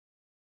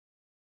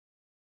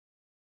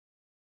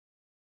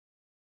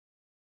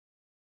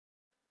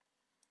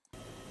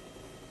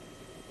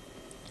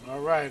All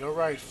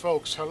right,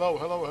 folks. Hello,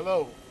 hello,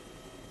 hello.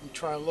 Let me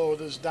try to lower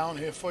this down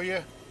here for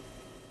you.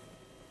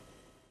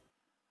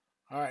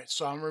 All right,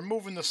 so I'm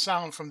removing the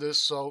sound from this,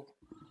 so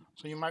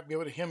you might be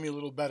able to hear me a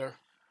little better.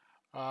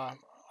 Uh,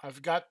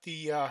 I've got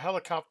the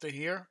helicopter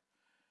here.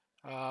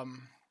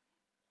 Um,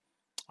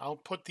 I'll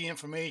put the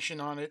information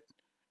on it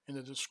in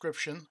the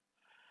description.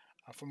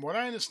 From what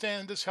I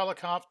understand, this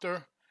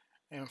helicopter,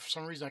 and for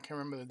some reason I can't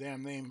remember the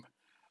damn name,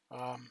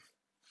 um,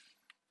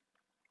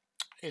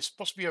 it's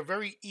supposed to be a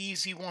very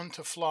easy one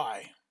to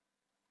fly.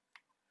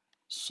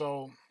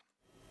 So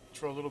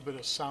throw a little bit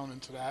of sound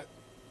into that.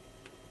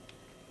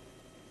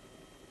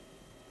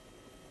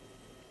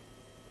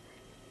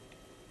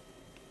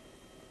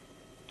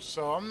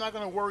 So I'm not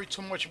going to worry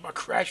too much about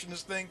crashing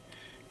this thing,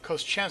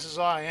 because chances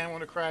are I am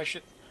going to crash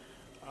it.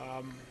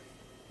 Um,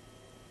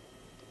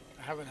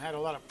 I haven't had a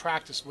lot of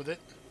practice with it.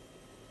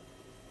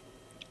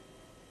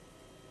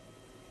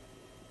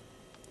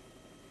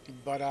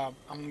 But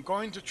I'm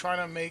going to try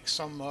to make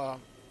some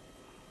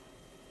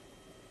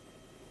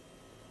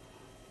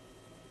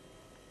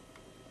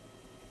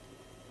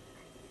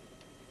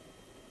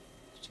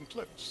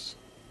clips.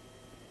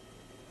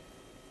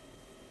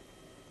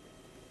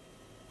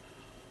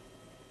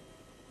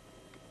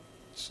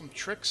 Some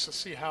tricks to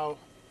see how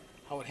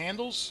it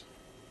handles.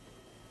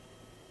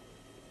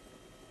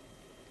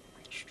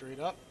 Straight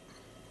up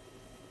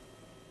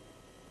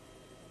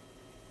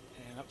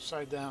and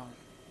upside down.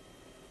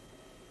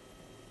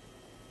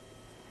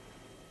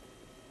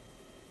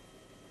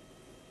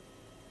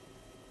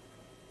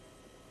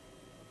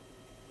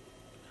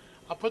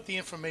 I'll put the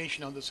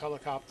information on this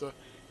helicopter.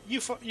 You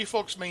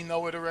folks may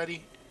know it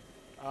already.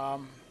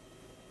 Um,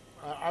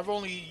 I've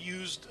only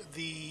used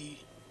the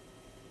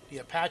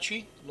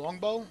Apache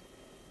longbow,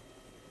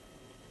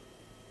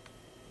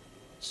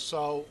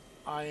 so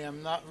I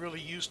am not really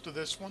used to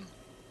this one.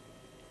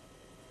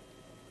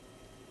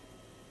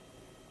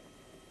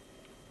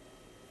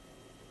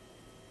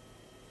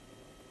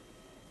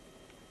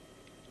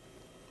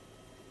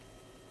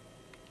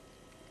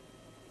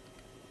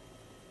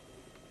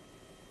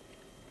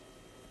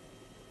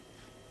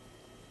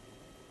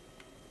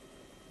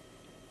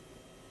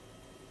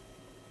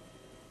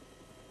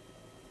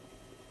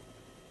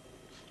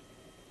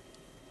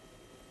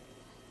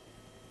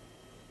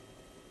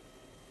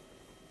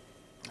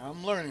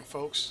 I'm learning,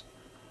 folks.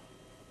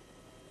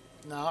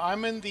 Now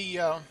I'm in the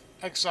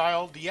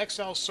Exiled, the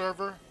Exile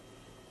server,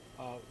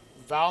 uh,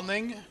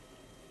 Valning,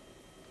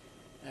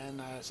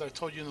 and as I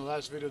told you in the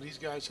last video, these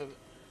guys have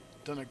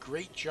done a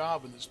great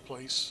job in this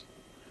place,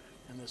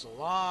 and there's a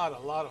lot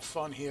of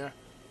fun here.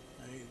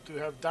 You do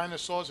have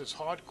dinosaurs. It's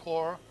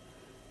hardcore.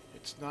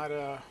 It's not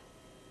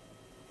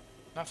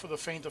for the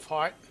faint of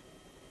heart,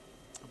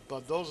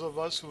 but those of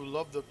us who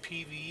love the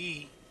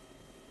PvE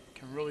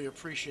can really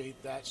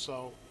appreciate that.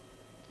 So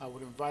I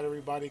would invite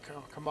everybody to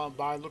come on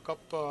by, look up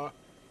the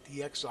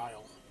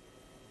Exiled,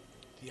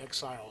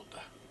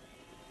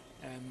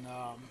 and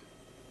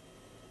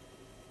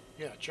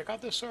yeah, check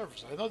out their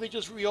servers. I know they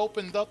just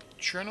reopened up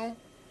Cherno,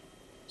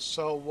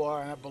 so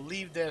I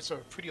believe that's a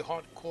pretty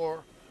hardcore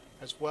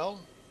as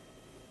well.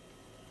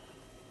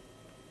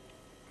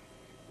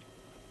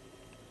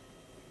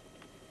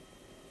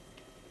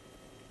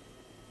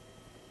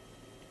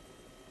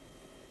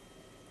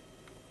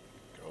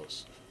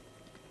 Goes.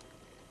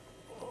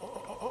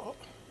 Oh.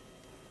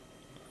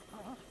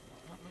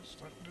 Let's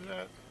not do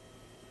that.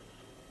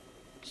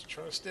 Let's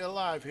try to stay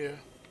alive here.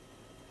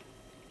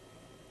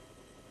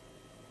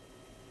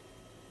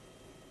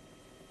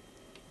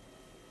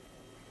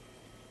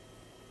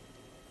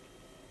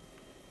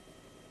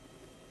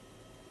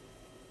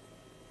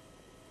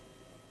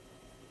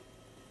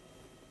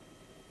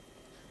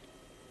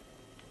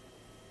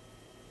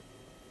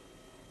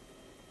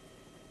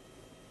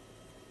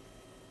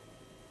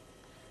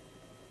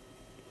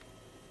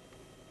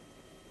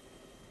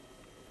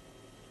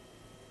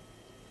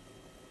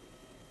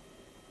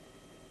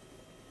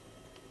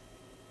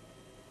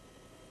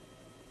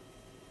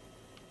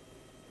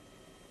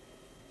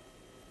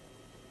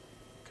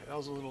 That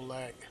was a little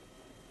lag.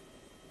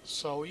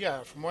 So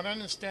yeah, from what I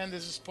understand,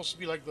 this is supposed to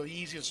be like the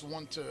easiest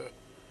one to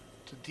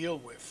deal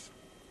with.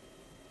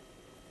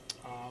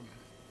 Um,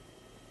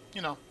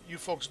 you know, you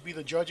folks be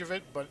the judge of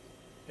it, but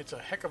it's a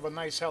heck of a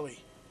nice heli.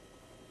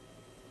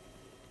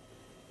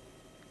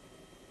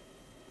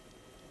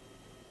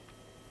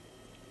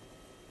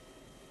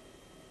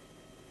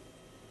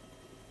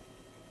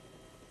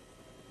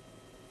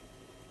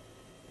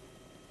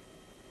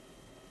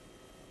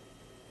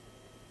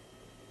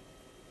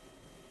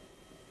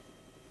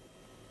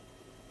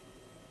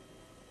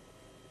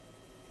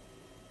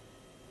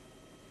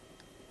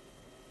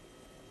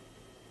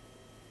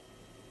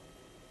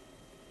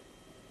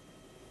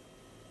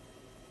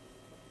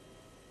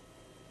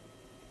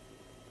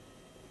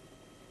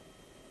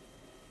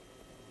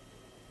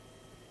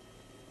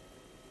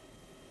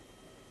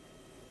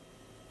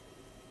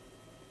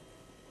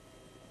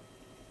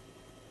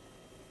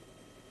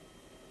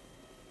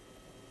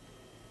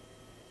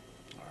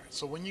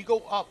 So when you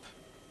go up,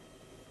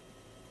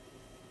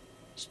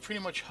 It's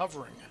pretty much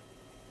hovering.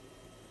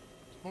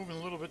 It's moving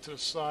a little bit to the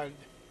side.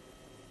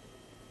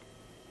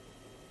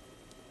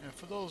 And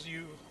for those of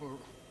you who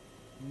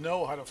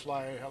know how to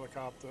fly a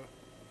helicopter,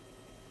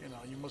 you know,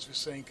 you must be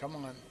saying, come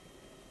on,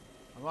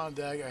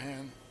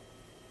 DaggerHand.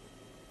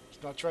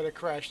 Let's not try to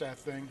crash that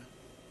thing.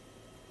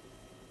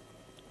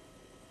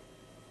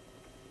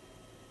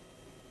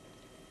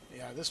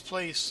 Yeah, this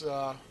place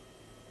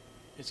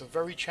is a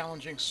very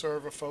challenging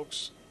server,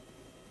 folks.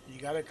 You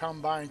got to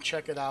come by and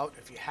check it out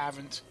if you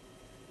haven't.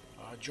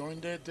 Join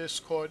their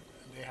Discord.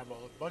 They have a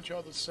bunch of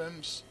other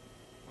servers,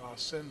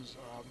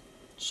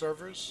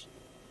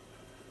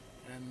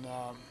 and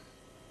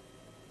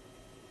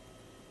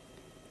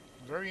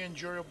very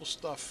enjoyable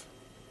stuff.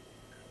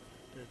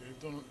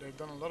 They've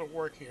done a lot of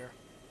work here.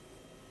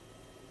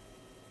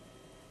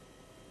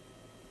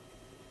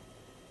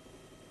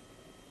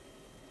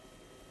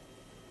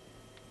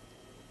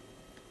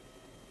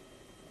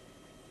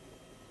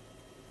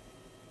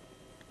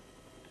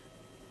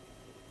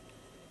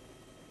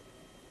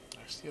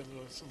 I see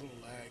it's a little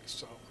lag,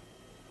 so.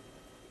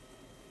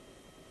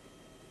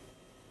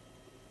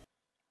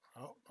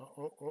 Oh.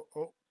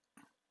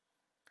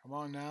 Come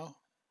on now.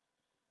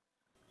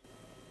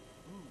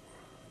 Ooh.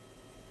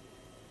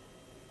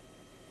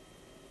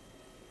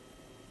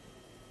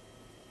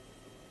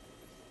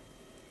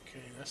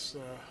 Okay, that's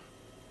a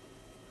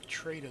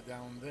trader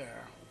down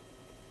there.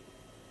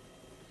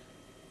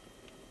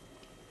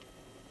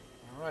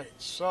 Alright,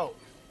 so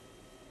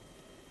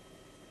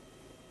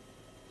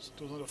let's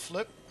do another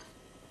flip.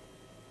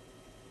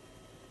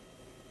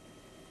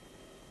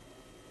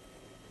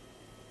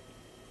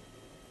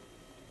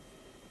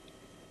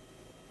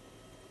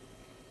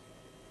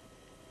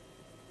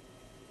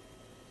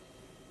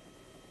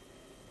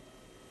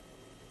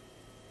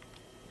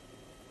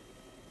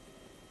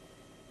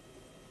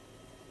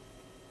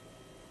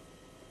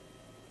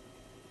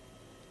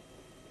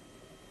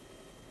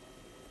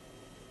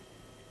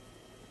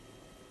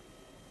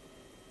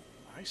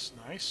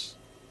 Nice.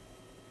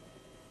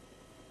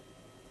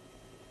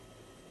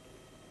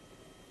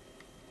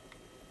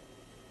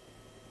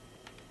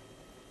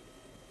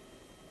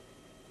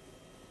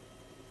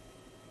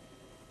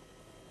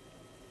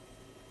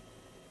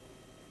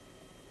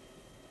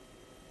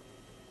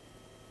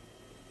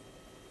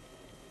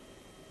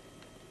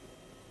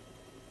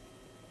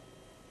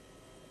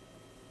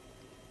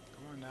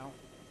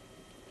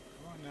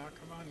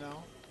 Come on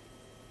now.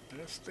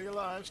 Let's stay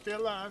alive.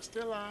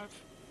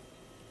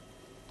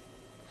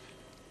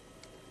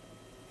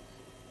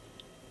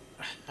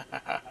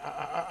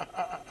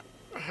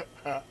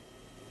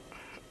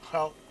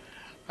 Well,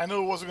 I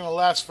knew it wasn't going to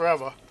last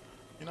forever.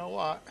 You know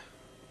what?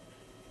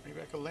 Maybe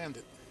I could land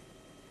it.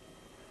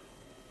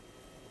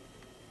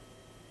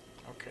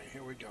 Okay,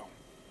 here we go.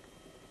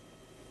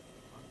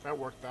 That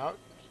worked out.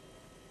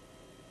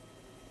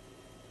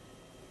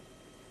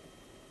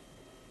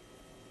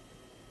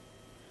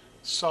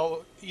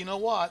 So, you know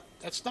what?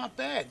 That's not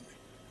bad.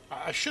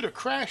 I should have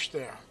crashed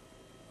there.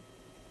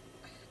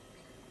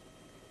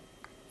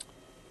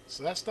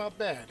 So that's not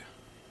bad.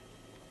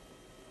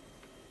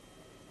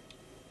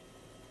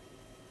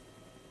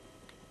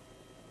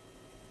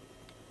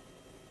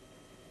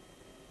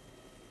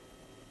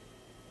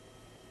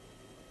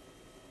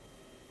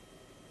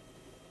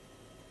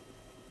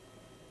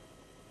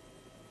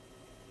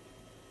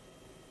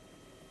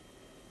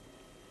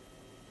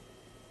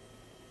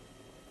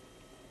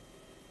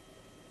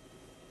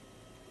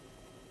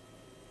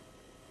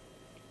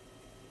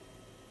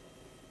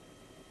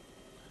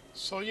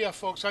 So yeah,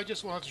 folks, I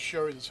just wanted to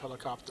show you this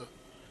helicopter.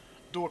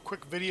 Do a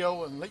quick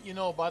video and let you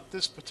know about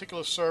this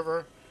particular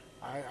server.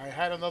 I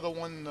had another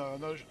one,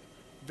 another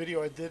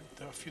video I did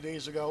a few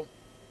days ago,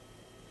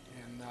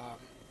 and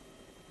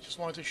just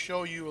wanted to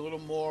show you a little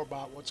more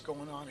about what's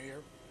going on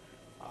here.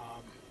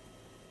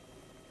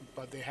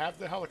 But they have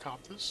the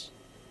helicopters,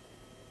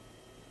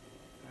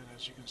 and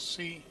as you can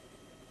see,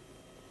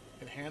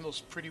 it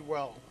handles pretty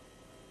well.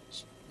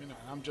 You know,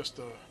 I'm just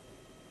a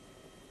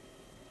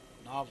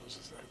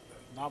novelist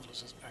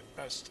at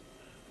best,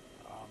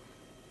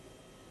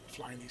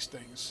 flying these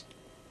things.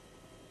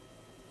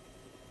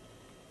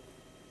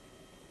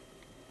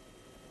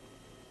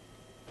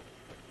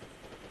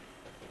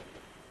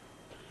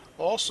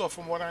 Also,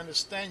 from what I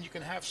understand, you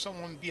can have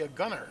someone be a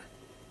gunner,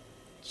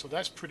 so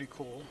that's pretty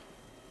cool.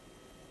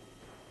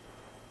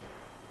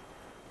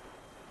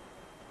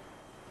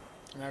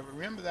 And I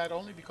remember that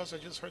only because I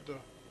just heard the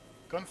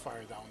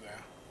gunfire down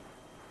there.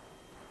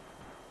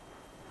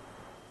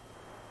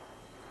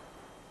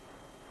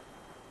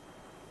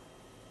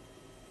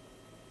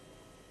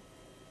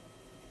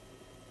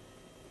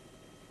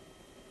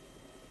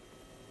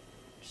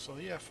 So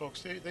yeah,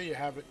 folks, there you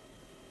have it.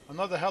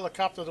 Another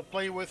helicopter to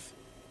play with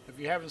if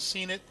you haven't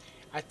seen it.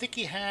 I think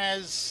he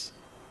has,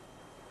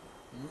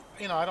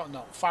 you know, I don't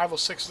know, 5 or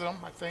 6 of them,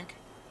 I think.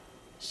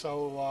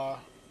 So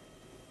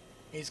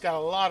he's got a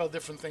lot of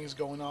different things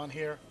going on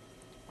here.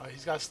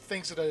 He's got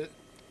things that are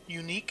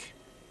unique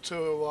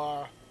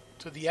to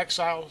the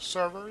Exiled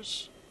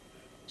servers,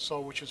 so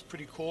which is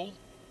pretty cool.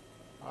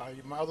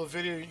 In my other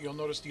video, you'll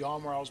notice the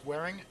armor I was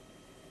wearing,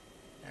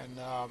 and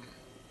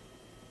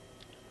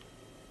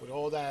with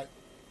all that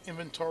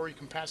inventory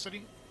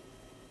capacity.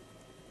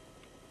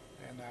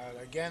 And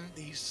again,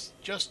 these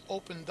just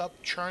opened up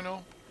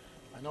Cherno.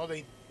 I know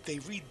they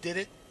redid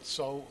it,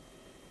 so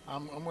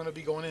I'm going to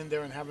be going in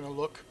there and having a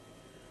look.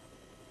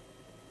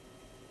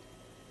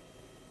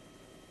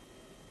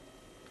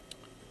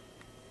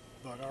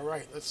 But all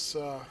right, let's see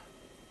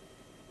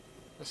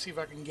if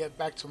I can get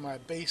back to my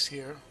base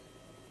here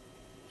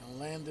and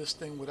land this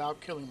thing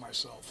without killing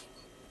myself.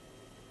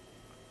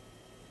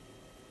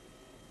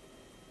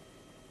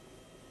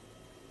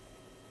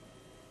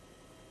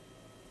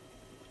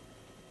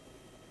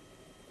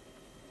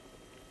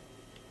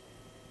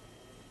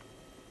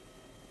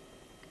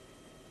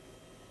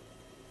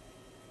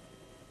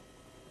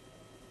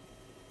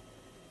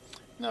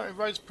 No, it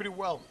rides pretty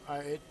well.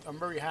 I'm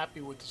very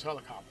happy with this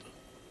helicopter.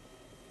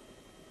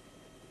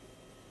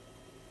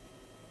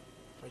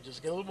 If I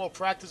just get a little more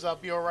practice, I'll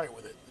be alright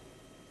with it.